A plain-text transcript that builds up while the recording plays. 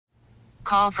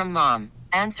call from mom.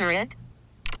 Answer it.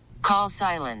 Call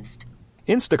silenced.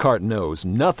 Instacart knows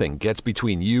nothing gets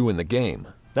between you and the game.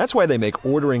 That's why they make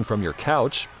ordering from your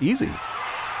couch easy.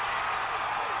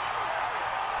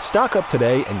 Stock up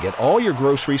today and get all your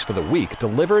groceries for the week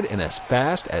delivered in as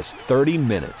fast as 30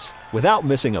 minutes without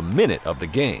missing a minute of the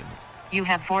game. You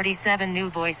have 47 new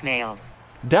voicemails.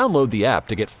 Download the app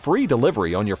to get free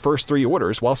delivery on your first 3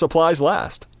 orders while supplies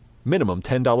last. Minimum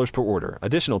 $10 per order.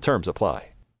 Additional terms apply.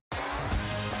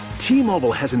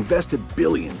 T-Mobile has invested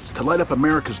billions to light up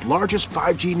America's largest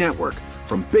 5G network,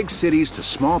 from big cities to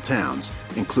small towns,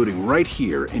 including right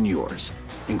here in yours.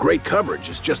 And great coverage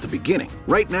is just the beginning.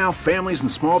 Right now, families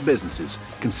and small businesses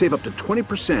can save up to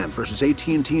 20% versus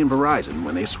AT&T and Verizon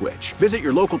when they switch. Visit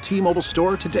your local T-Mobile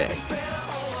store today.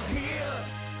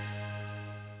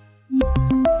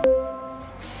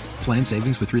 Plan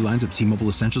savings with 3 lines of T-Mobile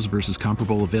Essentials versus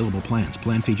comparable available plans.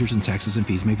 Plan features and taxes and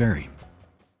fees may vary.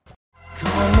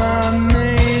 Call my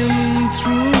name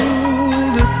through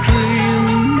the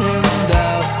cream and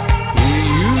I'll hear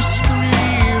you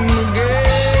scream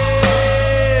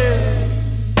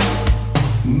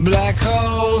again. Black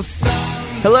Hole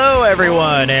Sunday. Hello,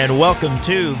 everyone, and welcome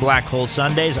to Black Hole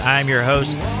Sundays. I'm your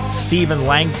host, Steven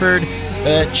Langford.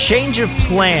 Change of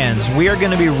plans. We are going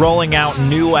to be rolling out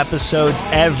new episodes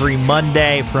every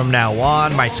Monday from now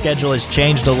on. My schedule has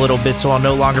changed a little bit, so I'll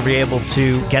no longer be able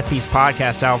to get these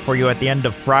podcasts out for you at the end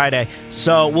of Friday.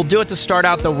 So we'll do it to start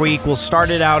out the week. We'll start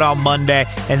it out on Monday,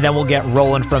 and then we'll get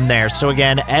rolling from there. So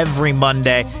again, every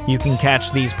Monday, you can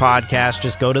catch these podcasts.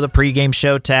 Just go to the pregame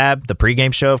show tab. The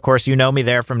pregame show, of course, you know me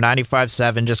there from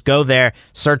 95.7. Just go there,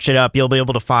 search it up. You'll be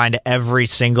able to find every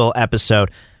single episode.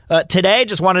 Today,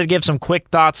 just wanted to give some quick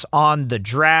thoughts on the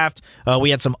draft. We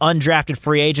had some undrafted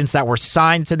free agents that were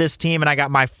signed to this team, and I got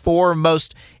my 4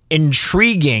 most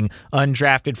intriguing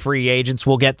undrafted free agents.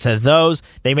 We'll get to those.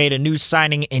 They made a new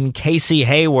signing in Casey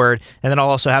Hayward, and then I'll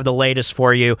also have the latest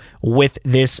for you with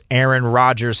this Aaron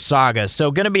Rodgers saga. So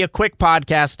going to be a quick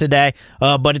podcast today,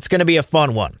 but it's going to be a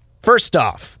fun one. First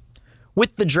off,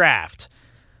 with the draft.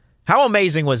 How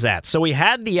amazing was that? So we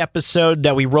had the episode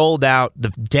that we rolled out the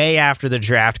day after the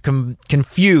draft,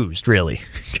 confused, really.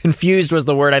 Confused was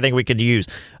the word I think we could use,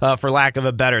 for lack of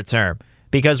a better term.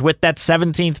 Because with that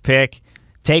 17th pick,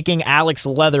 taking Alex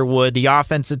Leatherwood, the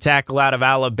offensive tackle out of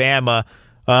Alabama,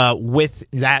 with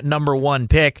that number 1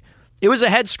 pick, it was a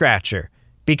head-scratcher.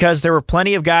 Because there were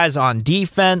plenty of guys on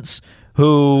defense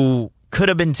who could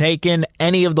have been taken,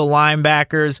 any of the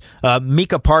linebackers.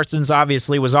 Micah Parsons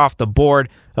obviously was off the board,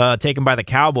 taken by the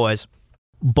Cowboys.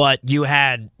 But you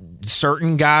had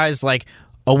certain guys like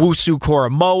Owusu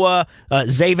Koromoa.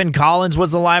 Zaven Collins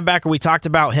was the linebacker. We talked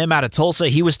about him out of Tulsa.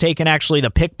 He was taken actually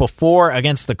the pick before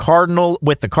against the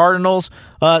Cardinals.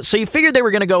 So you figured they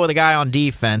were going to go with a guy on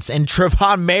defense, and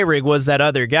Trevon Mayrig was that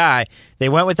other guy. They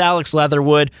went with Alex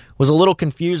Leatherwood, was a little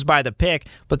confused by the pick,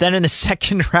 but then in the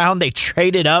second round, they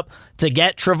traded up to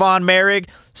get Trevon Mayrig.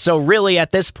 So really,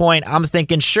 at this point, I'm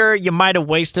thinking, sure, you might have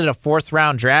wasted a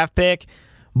 4th-round draft pick,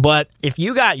 but if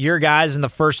you got your guys in the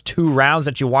first 2 rounds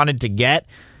that you wanted to get,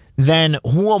 then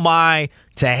who am I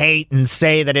to hate and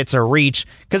say that it's a reach?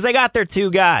 Because they got their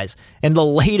 2 guys. And the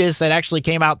latest that actually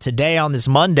came out today on this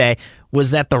Monday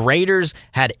was that the Raiders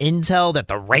had intel that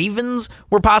the Ravens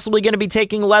were possibly going to be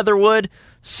taking Leatherwood.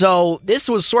 So this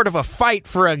was sort of a fight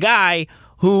for a guy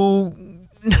who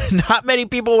not many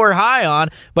people were high on,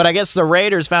 but I guess the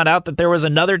Raiders found out that there was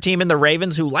another team in the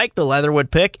Ravens who liked the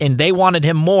Leatherwood pick, and they wanted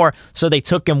him more, so they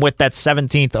took him with that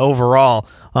 17th overall.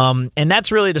 And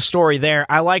that's really the story there.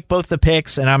 I like both the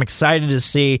picks, and I'm excited to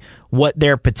see what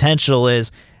their potential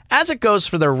is. As it goes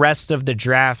for the rest of the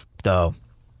draft, though,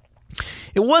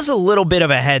 it was a little bit of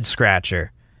a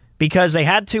head-scratcher because they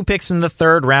had 2 picks in the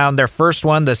 3rd round. Their first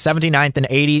one, the 79th and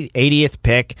 80th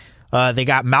pick, they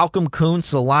got Malcolm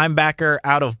Kuntz, a linebacker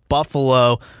out of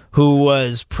Buffalo, who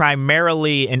was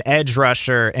primarily an edge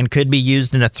rusher and could be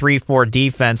used in a 3-4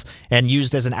 defense and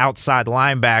used as an outside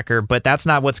linebacker, but that's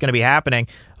not what's going to be happening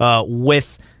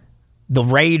with the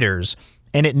Raiders.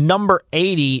 And at number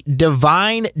 80,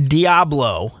 Divine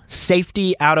Diablo,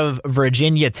 safety out of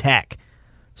Virginia Tech.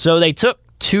 So they took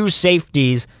 2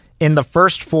 safeties in the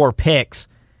first 4 picks,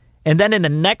 and then in the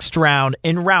next round,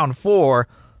 in round 4,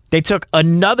 they took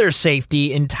another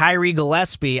safety in Tyree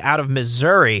Gillespie out of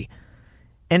Missouri.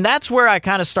 And that's where I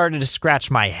kind of started to scratch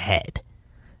my head.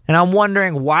 And I'm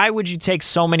wondering, why would you take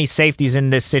so many safeties in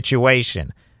this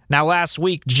situation? Now, last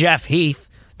week, Jeff Heath,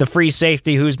 the free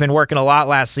safety who's been working a lot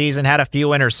last season, had a few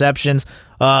interceptions.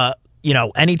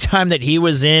 Anytime that he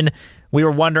was in we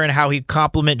were wondering how he'd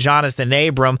complement Jonathan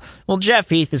Abram. Well, Jeff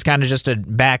Heath is kind of just a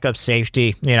backup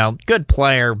safety, good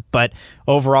player, but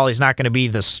overall he's not going to be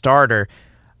the starter.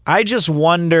 I just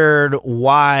wondered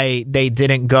why they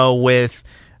didn't go with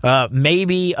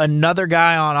maybe another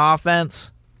guy on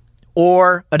offense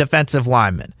or a defensive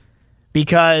lineman.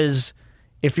 Because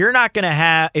if you're going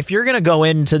to go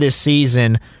into this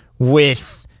season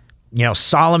with,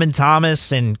 Solomon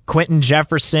Thomas and Quentin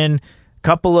Jefferson, a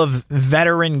couple of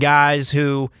veteran guys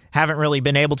who haven't really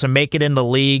been able to make it in the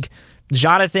league,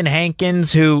 Jonathan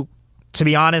Hankins, who, to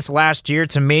be honest, last year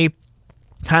to me,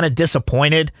 kind of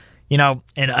disappointed, and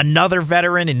another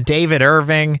veteran in David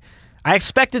Irving. I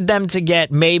expected them to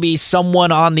get maybe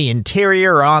someone on the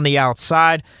interior or on the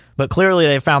outside, but clearly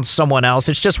they found someone else.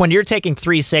 It's just when you're taking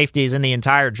 3 safeties in the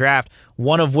entire draft,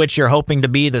 one of which you're hoping to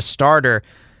be the starter,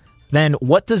 then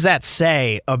what does that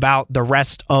say about the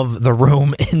rest of the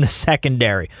room in the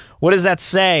secondary? What does that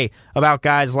say about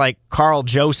guys like Carl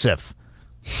Joseph?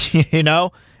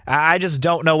 I just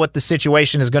don't know what the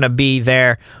situation is going to be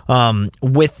there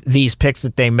with these picks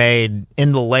that they made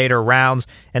in the later rounds.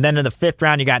 And then in the 5th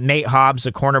round, you got Nate Hobbs,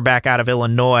 the cornerback out of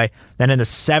Illinois. Then in the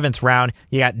 7th round,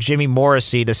 you got Jimmy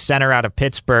Morrissey, the center out of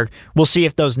Pittsburgh. We'll see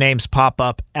if those names pop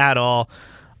up at all.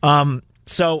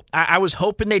 So I was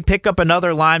hoping they'd pick up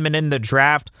another lineman in the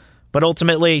draft, but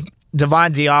ultimately,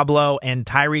 Devon Diablo and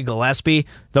Tyree Gillespie,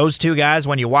 those 2 guys,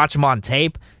 when you watch them on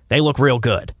tape, they look real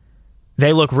good.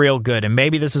 They look real good, and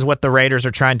maybe this is what the Raiders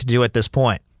are trying to do at this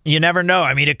point. You never know.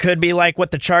 I mean, it could be like what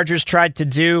the Chargers tried to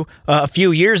do a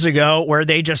few years ago, where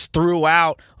they just threw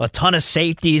out a ton of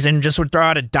safeties and just would throw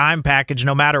out a dime package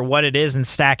no matter what it is and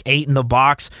stack 8 in the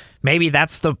box. Maybe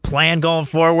that's the plan going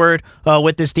forward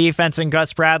with this defense and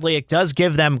Gus Bradley. It does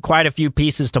give them quite a few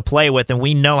pieces to play with, and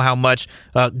we know how much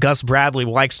Gus Bradley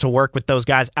likes to work with those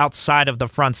guys outside of the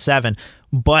front 7.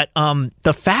 But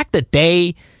the fact that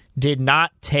they did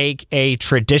not take a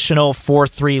traditional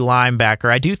 4-3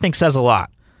 linebacker, I do think says a lot.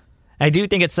 I do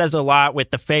think it says a lot with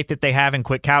the faith that they have in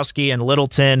Kwiatkowski and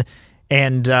Littleton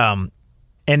and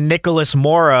Nicholas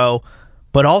Morrow,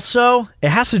 but also it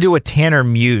has to do with Tanner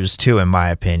Muse too, in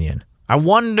my opinion. I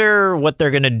wonder what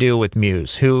they're going to do with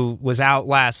Muse, who was out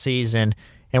last season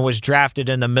and was drafted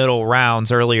in the middle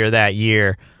rounds earlier that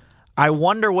year. I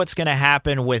wonder what's going to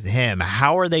happen with him.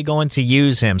 How are they going to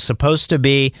use him? Supposed to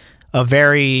be a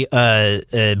very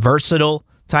versatile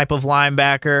type of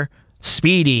linebacker,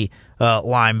 speedy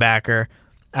linebacker.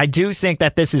 I do think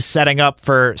that this is setting up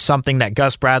for something that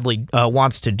Gus Bradley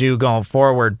wants to do going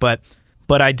forward, but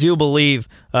I do believe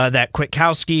that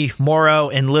Kwiatkowski, Morrow,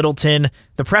 and Littleton,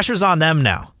 the pressure's on them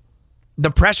now.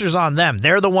 The pressure's on them.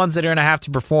 They're the ones that are going to have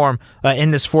to perform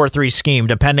in this 4-3 scheme,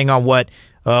 depending on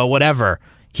whatever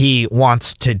he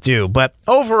wants to do. But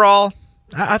overall,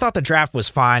 I thought the draft was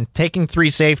fine. Taking 3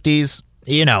 safeties,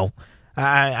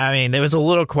 I mean, it was a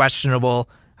little questionable.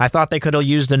 I thought they could have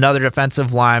used another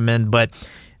defensive lineman, but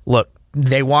look,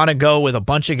 they want to go with a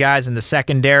bunch of guys in the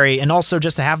secondary and also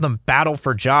just to have them battle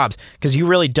for jobs because you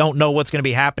really don't know what's going to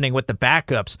be happening with the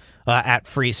backups at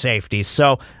free safety.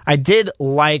 So I did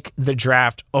like the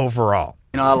draft overall.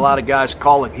 A lot of guys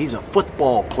call him, he's a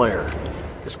football player.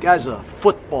 This guy's a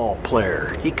football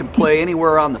player. He can play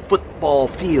anywhere on the football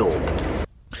field.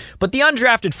 But the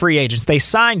undrafted free agents, they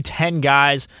signed 10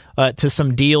 guys to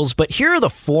some deals, but here are the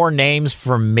 4 names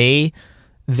for me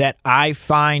that I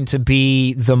find to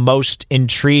be the most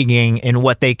intriguing in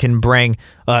what they can bring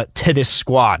to this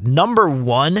squad. Number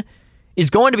 1 is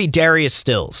going to be Darius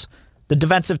Stills, the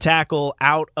defensive tackle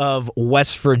out of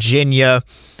West Virginia.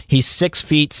 He's 6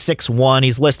 feet, 6'1".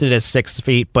 He's listed as 6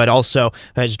 feet, but also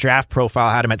his draft profile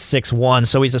had him at 6'1".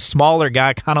 So he's a smaller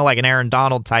guy, kind of like an Aaron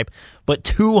Donald type, but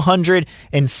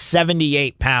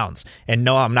 278 pounds. And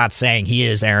no, I'm not saying he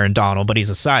is Aaron Donald, but he's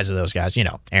the size of those guys.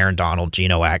 Aaron Donald,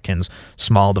 Geno Atkins,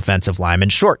 small defensive linemen,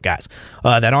 short guys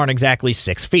that aren't exactly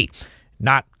 6 feet.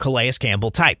 Not Calais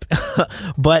Campbell type.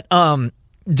 But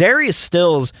Darius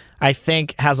Stills, I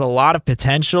think, has a lot of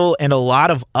potential and a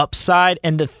lot of upside.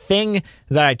 And the thing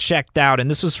that I checked out, and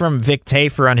this was from Vic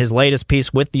Tafer on his latest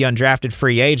piece with the undrafted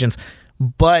free agents,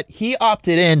 but he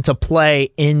opted in to play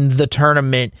in the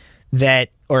tournament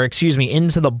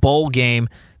into the bowl game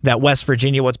that West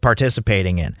Virginia was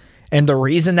participating in. And the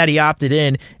reason that he opted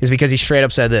in is because he straight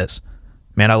up said this,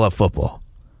 man, I love football.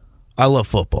 I love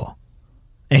football.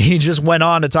 And he just went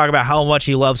on to talk about how much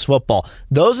he loves football.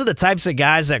 Those are the types of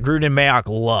guys that Gruden and Mayock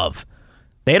love.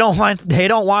 They don't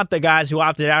want the guys who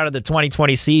opted out of the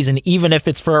 2020 season, even if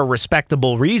it's for a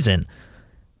respectable reason.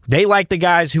 They like the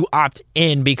guys who opt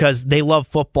in because they love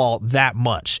football that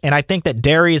much. And I think that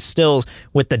Darius Stills,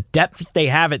 with the depth they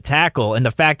have at tackle and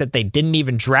the fact that they didn't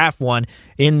even draft one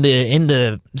in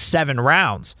the 7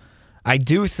 rounds, I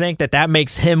do think that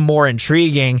makes him more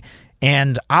intriguing.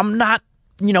 And I'm not,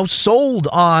 sold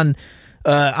on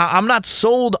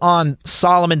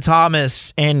Solomon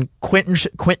Thomas and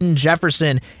Quentin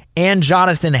Jefferson and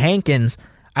Jonathan Hankins.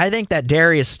 I think that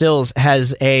Darius Stills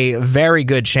has a very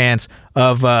good chance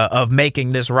of making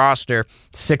this roster.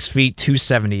 6 feet,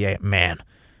 278. Man,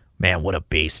 what a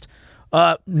beast.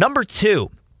 Number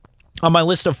 2 on my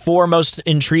list of 4 most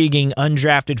intriguing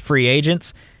undrafted free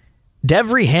agents,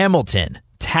 Devery Hamilton,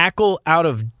 tackle out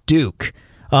of Duke.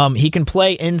 He can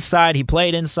play inside. He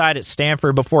played inside at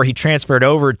Stanford before he transferred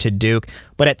over to Duke,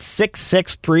 but at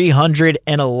 6'6",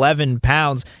 311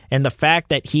 pounds, and the fact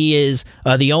that he is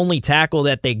the only tackle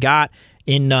that they got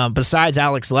in, besides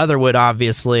Alex Leatherwood,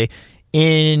 obviously,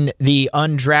 in the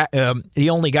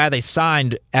only guy they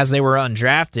signed as they were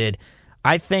undrafted,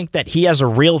 I think that he has a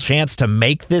real chance to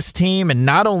make this team, and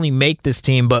not only make this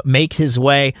team, but make his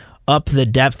way up the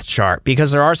depth chart,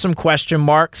 because there are some question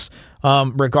marks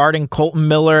regarding Colton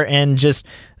Miller and just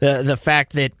the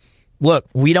fact that, look,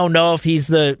 we don't know if he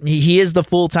is the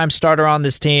full-time starter on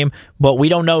this team, but we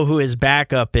don't know who his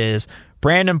backup is.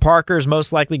 Brandon Parker is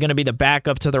most likely going to be the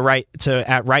backup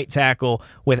at right tackle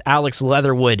with Alex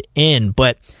Leatherwood in,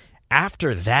 but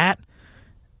after that,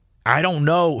 I don't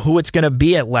know who it's going to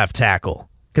be at left tackle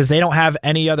because they don't have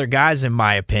any other guys, in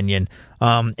my opinion.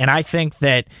 And I think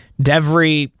that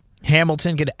Devery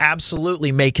Hamilton could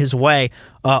absolutely make his way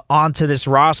onto this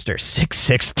roster.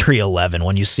 6'6", 311.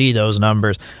 When you see those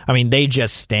numbers, I mean, they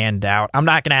just stand out. I'm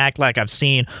not going to act like I've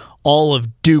seen all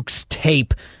of Duke's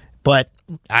tape, but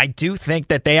I do think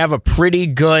that they have a pretty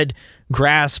good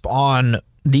grasp on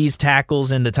these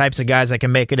tackles and the types of guys that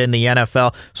can make it in the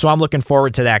NFL, so I'm looking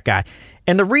forward to that guy.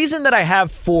 And the reason that I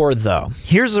have 4, though,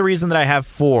 here's the reason that I have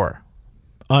 4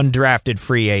 undrafted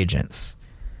free agents.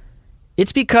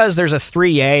 It's because there's a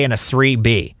 3A and a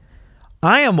 3B.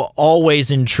 I am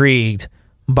always intrigued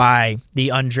by the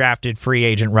undrafted free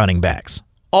agent running backs.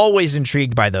 Always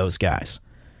intrigued by those guys.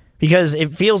 Because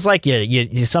it feels like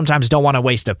you sometimes don't want to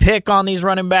waste a pick on these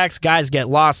running backs. Guys get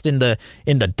lost in the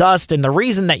dust. And the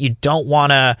reason that you don't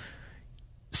want to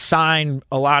sign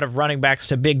a lot of running backs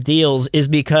to big deals is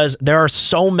because there are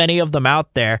so many of them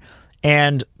out there.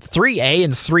 And 3A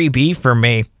and 3B for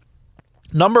me,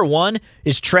 number 1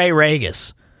 is Trey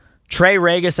Regis. Trey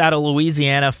Regis out of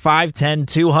Louisiana, 5'10",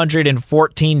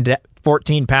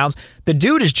 214 pounds. The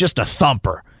dude is just a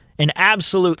thumper, an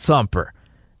absolute thumper.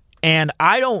 And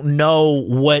I don't know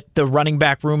what the running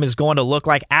back room is going to look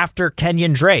like after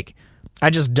Kenyon Drake.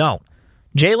 I just don't.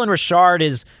 Jalen Richard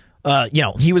is,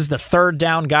 he was the third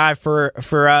down guy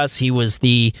for us. He was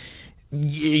the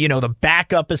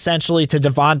backup essentially to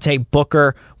Devontae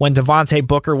Booker when Devontae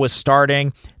Booker was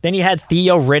starting. Then you had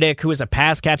Theo Riddick, who was a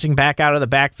pass-catching back out of the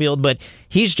backfield, but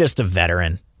he's just a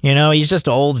veteran. He's just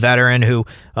an old veteran who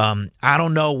I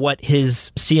don't know what his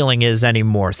ceiling is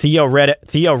anymore. Theo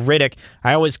Riddick,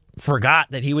 I always forgot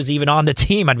that he was even on the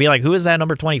team. I'd be like, who is that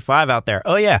number 25 out there?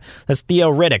 Oh, yeah, that's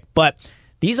Theo Riddick. But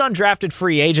these undrafted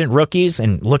free agent rookies,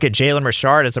 and look at Jalen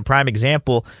Richard as a prime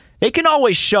example, they can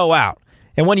always show out.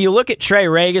 And when you look at Trey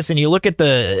Regis and you look at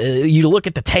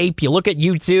the tape, you look at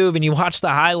YouTube and you watch the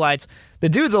highlights, the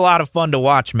dude's a lot of fun to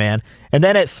watch, man. And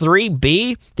then at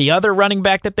 3B, the other running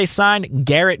back that they signed,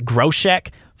 Garrett Groshek,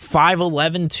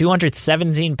 5'11",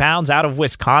 217 pounds out of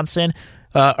Wisconsin,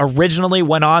 originally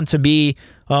went on to be,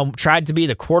 tried to be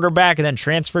the quarterback and then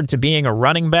transferred to being a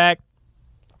running back.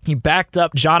 He backed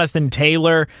up Jonathan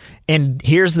Taylor. And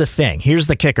here's the thing. Here's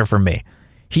the kicker for me.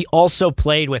 He also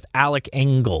played with Alec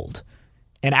Ingold.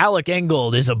 And Alec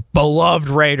Ingold is a beloved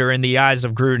Raider in the eyes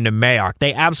of Gruden and Mayock.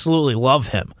 They absolutely love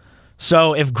him.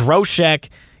 So if Groshek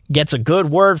gets a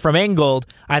good word from Ingold,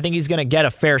 I think he's going to get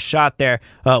a fair shot there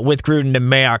with Gruden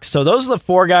and Mayock. So those are the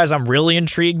 4 guys I'm really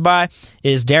intrigued by,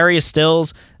 is Darius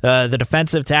Stills, the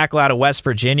defensive tackle out of West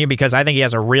Virginia, because I think he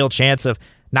has a real chance of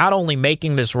not only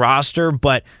making this roster,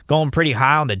 but going pretty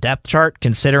high on the depth chart,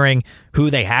 considering who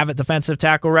they have at defensive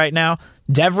tackle right now.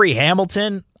 Devery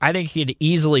Hamilton, I think he could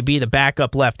easily be the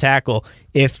backup left tackle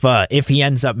if he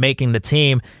ends up making the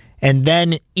team. And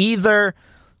then either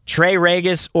Trey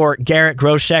Regis or Garrett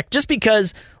Groshek, just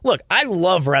because, look, I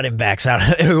love running backs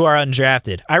who are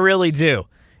undrafted. I really do.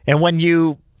 And when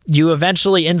you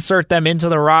eventually insert them into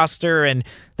the roster and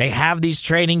they have these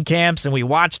training camps and we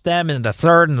watch them in the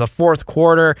third and the fourth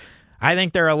quarter, I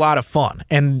think they're a lot of fun.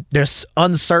 And there's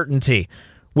uncertainty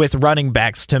with running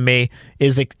backs to me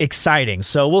is exciting.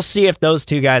 So we'll see if those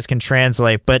two guys can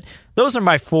translate. But those are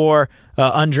my 4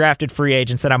 undrafted free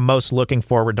agents that I'm most looking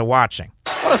forward to watching.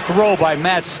 What a throw by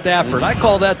Matt Stafford. I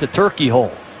call that the turkey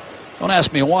hole. Don't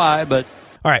ask me why, but...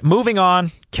 All right, moving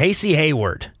on. Casey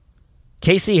Hayward.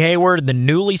 Casey Hayward, the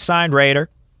newly signed Raider.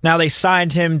 Now, they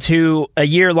signed him to a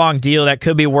year-long deal that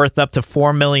could be worth up to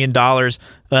 $4 million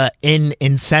in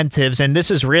incentives. And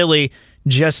this is really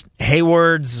just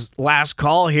Hayward's last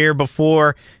call here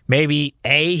before maybe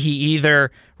A, he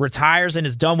either retires and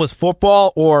is done with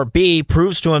football, or B,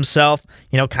 proves to himself,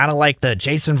 kind of like the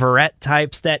Jason Verrett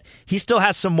types, that he still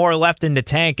has some more left in the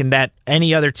tank and that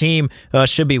any other team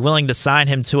should be willing to sign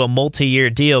him to a multi-year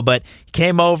deal. But he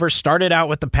came over, started out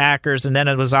with the Packers, and then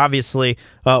it was obviously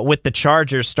with the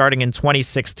Chargers starting in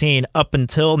 2016 up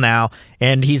until now.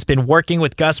 And he's been working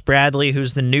with Gus Bradley,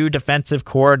 who's the new defensive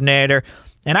coordinator.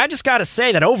 And I just got to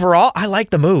say that overall, I like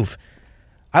the move.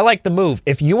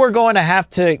 If you were going to have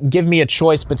to give me a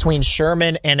choice between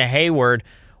Sherman and Hayward,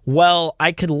 well,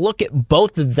 I could look at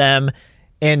both of them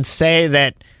and say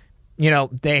that,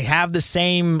 they have the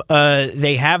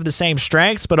same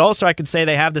strengths, but also I could say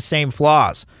they have the same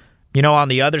flaws. On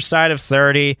the other side of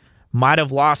 30, might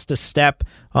have lost a step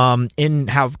in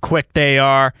how quick they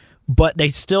are, but they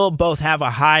still both have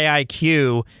a high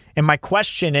IQ. And my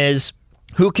question is,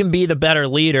 who can be the better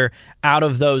leader out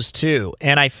of those two?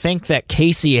 And I think that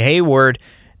Casey Hayward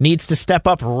needs to step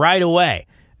up right away.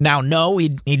 Now, no, he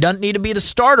doesn't need to be the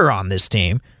starter on this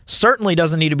team. Certainly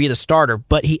doesn't need to be the starter,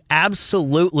 but he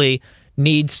absolutely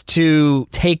needs to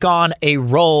take on a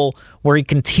role where he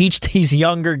can teach these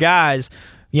younger guys,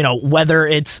 whether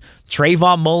it's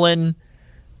Trayvon Mullen,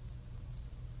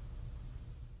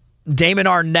 Damon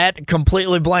Arnett,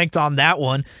 completely blanked on that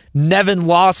one. Nevin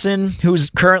Lawson, who's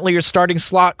currently your starting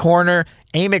slot corner.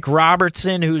 Amick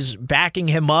Robertson, who's backing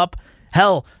him up.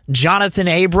 Hell, Jonathan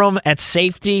Abram at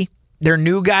safety. Their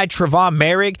new guy, Trevon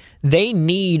Merrick. They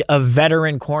need a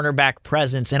veteran cornerback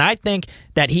presence, and I think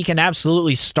that he can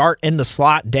absolutely start in the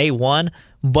slot day one,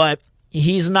 but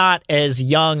he's not as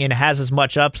young and has as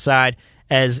much upside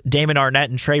as Damon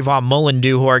Arnett and Trayvon Mullen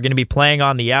do, who are going to be playing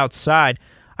on the outside.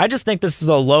 I just think this is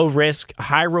a low-risk,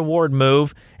 high-reward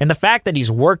move, and the fact that he's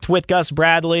worked with Gus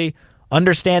Bradley,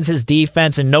 understands his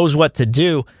defense, and knows what to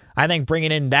do, I think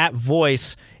bringing in that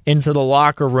voice into the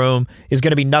locker room is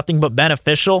going to be nothing but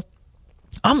beneficial.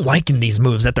 I'm liking these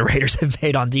moves that the Raiders have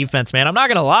made on defense, man. I'm not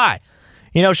going to lie.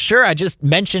 Sure, I just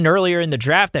mentioned earlier in the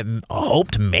draft that I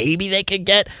hoped maybe they could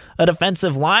get a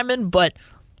defensive lineman, but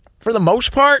for the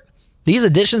most part, these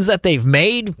additions that they've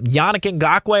made, Yannick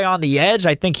Ngakoue on the edge,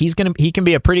 I think he can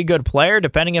be a pretty good player,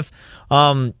 depending if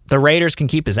the Raiders can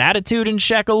keep his attitude in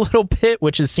check a little bit,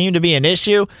 which has seemed to be an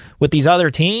issue with these other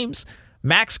teams.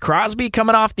 Max Crosby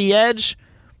coming off the edge.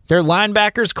 Their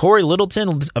linebackers, Corey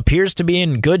Littleton appears to be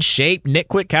in good shape. Nick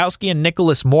Kwiatkowski and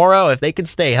Nicholas Morrow, if they could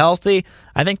stay healthy,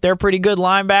 I think they're pretty good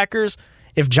linebackers.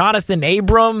 If Jonathan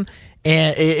Abram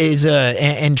and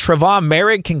Trevon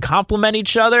Merrick can complement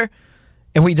each other,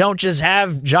 and we don't just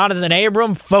have Jonathan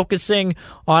Abram focusing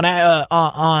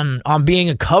on being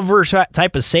a cover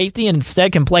type of safety and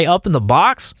instead can play up in the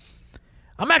box,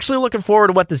 I'm actually looking forward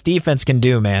to what this defense can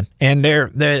do, man. And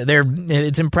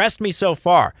it's impressed me so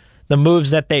far, the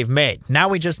moves that they've made. Now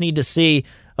we just need to see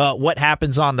what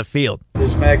happens on the field.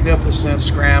 His magnificent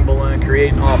scrambling,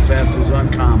 creating offense is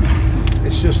uncommon.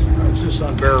 It's just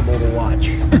unbearable to watch.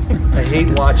 I hate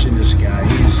watching this guy.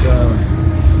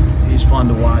 He's fun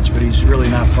to watch, but he's really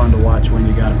not fun to watch when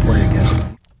you got to play against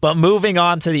him. But moving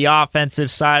on to the offensive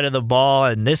side of the ball,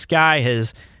 and this guy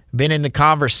has been in the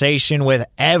conversation with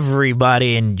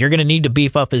everybody, and you're going to need to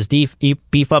beef up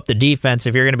the defense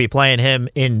if you're going to be playing him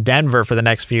in Denver for the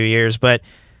next few years. But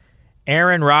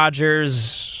Aaron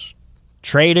Rodgers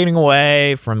trading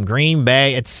away from Green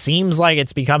Bay, it seems like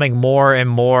it's becoming more and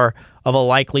more of a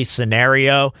likely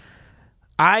scenario.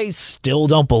 I still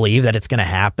don't believe that it's going to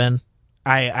happen.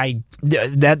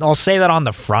 I'll say that on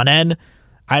the front end.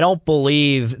 I don't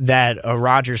believe that a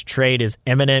Rodgers trade is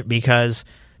imminent because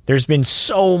there's been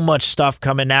so much stuff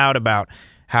coming out about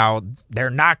how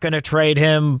they're not going to trade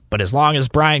him, but as long as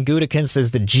Brian Gutekunst is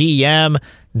the GM,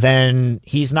 then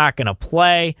he's not going to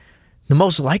play. The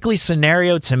most likely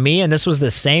scenario to me, and this was the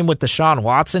same with Deshaun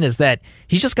Watson, is that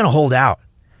he's just going to hold out.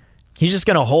 He's just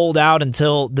going to hold out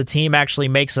until the team actually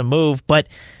makes a move. But,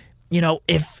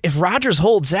 if Rodgers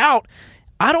holds out,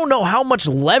 I don't know how much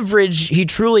leverage he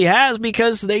truly has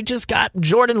because they just got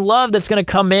Jordan Love that's going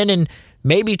to come in and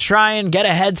maybe try and get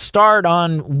a head start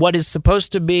on what is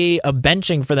supposed to be a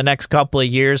benching for the next couple of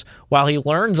years while he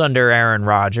learns under Aaron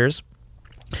Rodgers.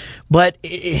 But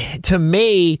to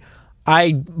me,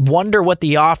 I wonder what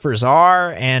the offers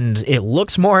are, and it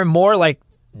looks more and more like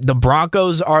the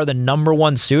Broncos are the number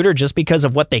one suitor just because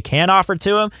of what they can offer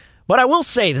to him. But I will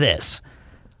say this.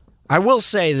 I've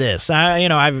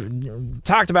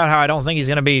talked about how I don't think he's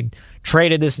going to be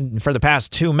traded for the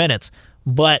past 2 minutes.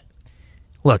 But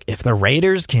look, if the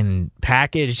Raiders can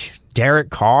package Derek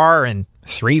Carr and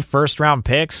 3 first-round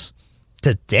picks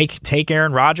to take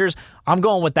Aaron Rodgers, I'm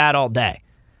going with that all day.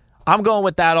 And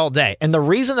the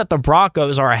reason that the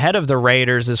Broncos are ahead of the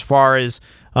Raiders as far as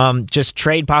just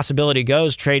trade possibility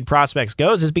goes, trade prospects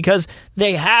goes, is because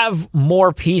they have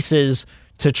more pieces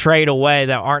to trade away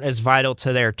that aren't as vital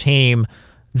to their team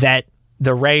that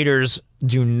the Raiders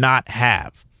do not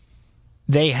have.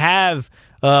 They have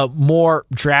more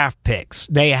draft picks.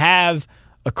 They have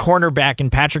a cornerback in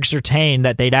Patrick Surtain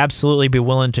that they'd absolutely be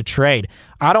willing to trade.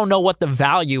 I don't know what the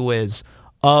value is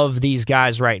of these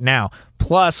guys right now.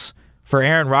 Plus, for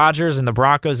Aaron Rodgers and the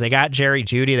Broncos, they got Jerry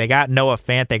Jeudy, they got Noah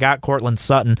Fant, they got Cortland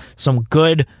Sutton, some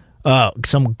good pass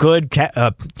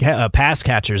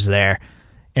catchers there.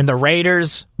 And the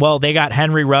Raiders, well, they got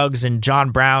Henry Ruggs and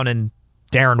John Brown and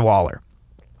Darren Waller.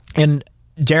 And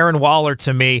Darren Waller,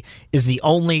 to me, is the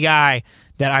only guy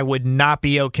that I would not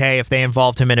be okay if they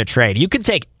involved him in a trade. You could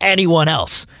take anyone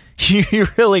else. You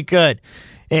really could,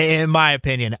 in my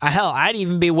opinion. Hell, I'd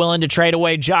even be willing to trade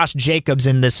away Josh Jacobs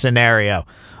in this scenario.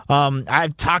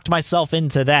 I've talked myself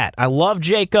into that. I love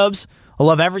Jacobs. I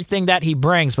love everything that he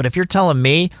brings. But if you're telling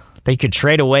me they could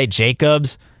trade away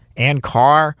Jacobs and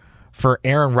Carr for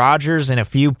Aaron Rodgers and a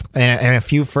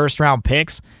few first-round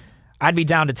picks, I'd be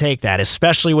down to take that,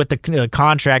 especially with the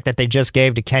contract that they just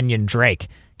gave to Kenyon Drake.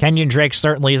 Kenyon Drake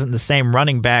certainly isn't the same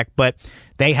running back, but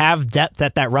they have depth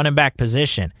at that running back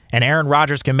position, and Aaron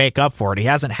Rodgers can make up for it. He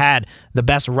hasn't had the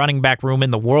best running back room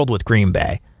in the world with Green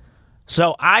Bay.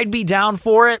 So I'd be down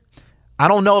for it. I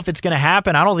don't know if it's going to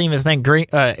happen. I don't even think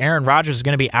Aaron Rodgers is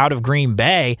going to be out of Green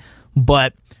Bay,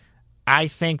 but I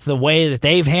think the way that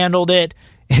they've handled it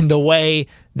and the way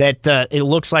that it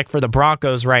looks like for the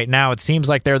Broncos right now, it seems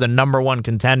like they're the number one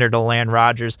contender to land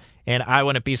Rodgers, and I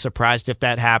wouldn't be surprised if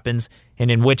that happens,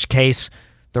 and in which case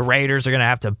the Raiders are going to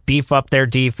have to beef up their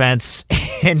defense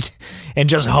and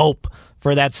just hope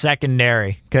for that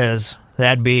secondary, because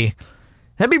that'd be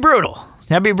brutal.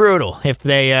 That'd be brutal if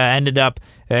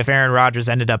if Aaron Rodgers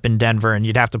ended up in Denver and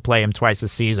you'd have to play him twice a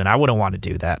season. I wouldn't want to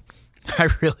do that. I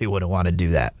really wouldn't want to do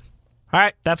that. All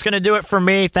right, that's going to do it for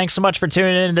me. Thanks so much for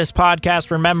tuning into this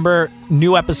podcast. Remember,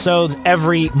 new episodes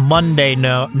every Monday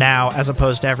now as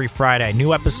opposed to every Friday.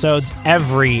 New episodes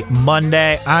every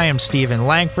Monday. I am Steven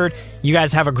Langford. You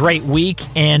guys have a great week,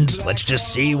 and let's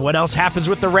just see what else happens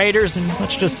with the Raiders, and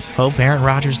let's just hope Aaron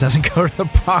Rodgers doesn't go to the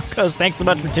Broncos. Thanks so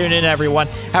much for tuning in, everyone.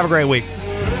 Have a great week.